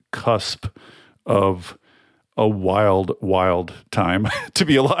the cusp of a wild, wild time to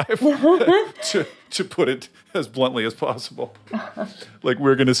be alive, to put it as bluntly as possible. Like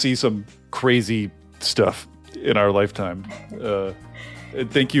we're going to see some crazy stuff in our lifetime.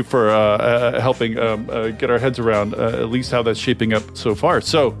 Thank you for helping get our heads around at least how that's shaping up so far.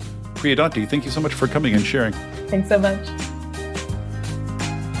 So, Priyadanti, thank you so much for coming and sharing. Thanks so much.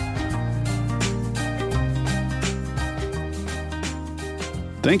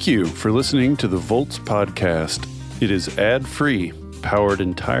 Thank you for listening to the Volts podcast. It is ad-free, powered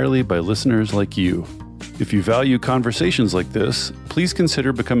entirely by listeners like you. If you value conversations like this, please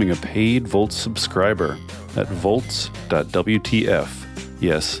consider becoming a paid Volts subscriber at volts.wtf.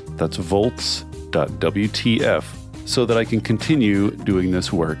 Yes, that's volts.wtf, so that I can continue doing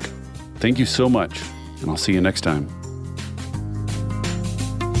this work. Thank you so much, and I'll see you next time.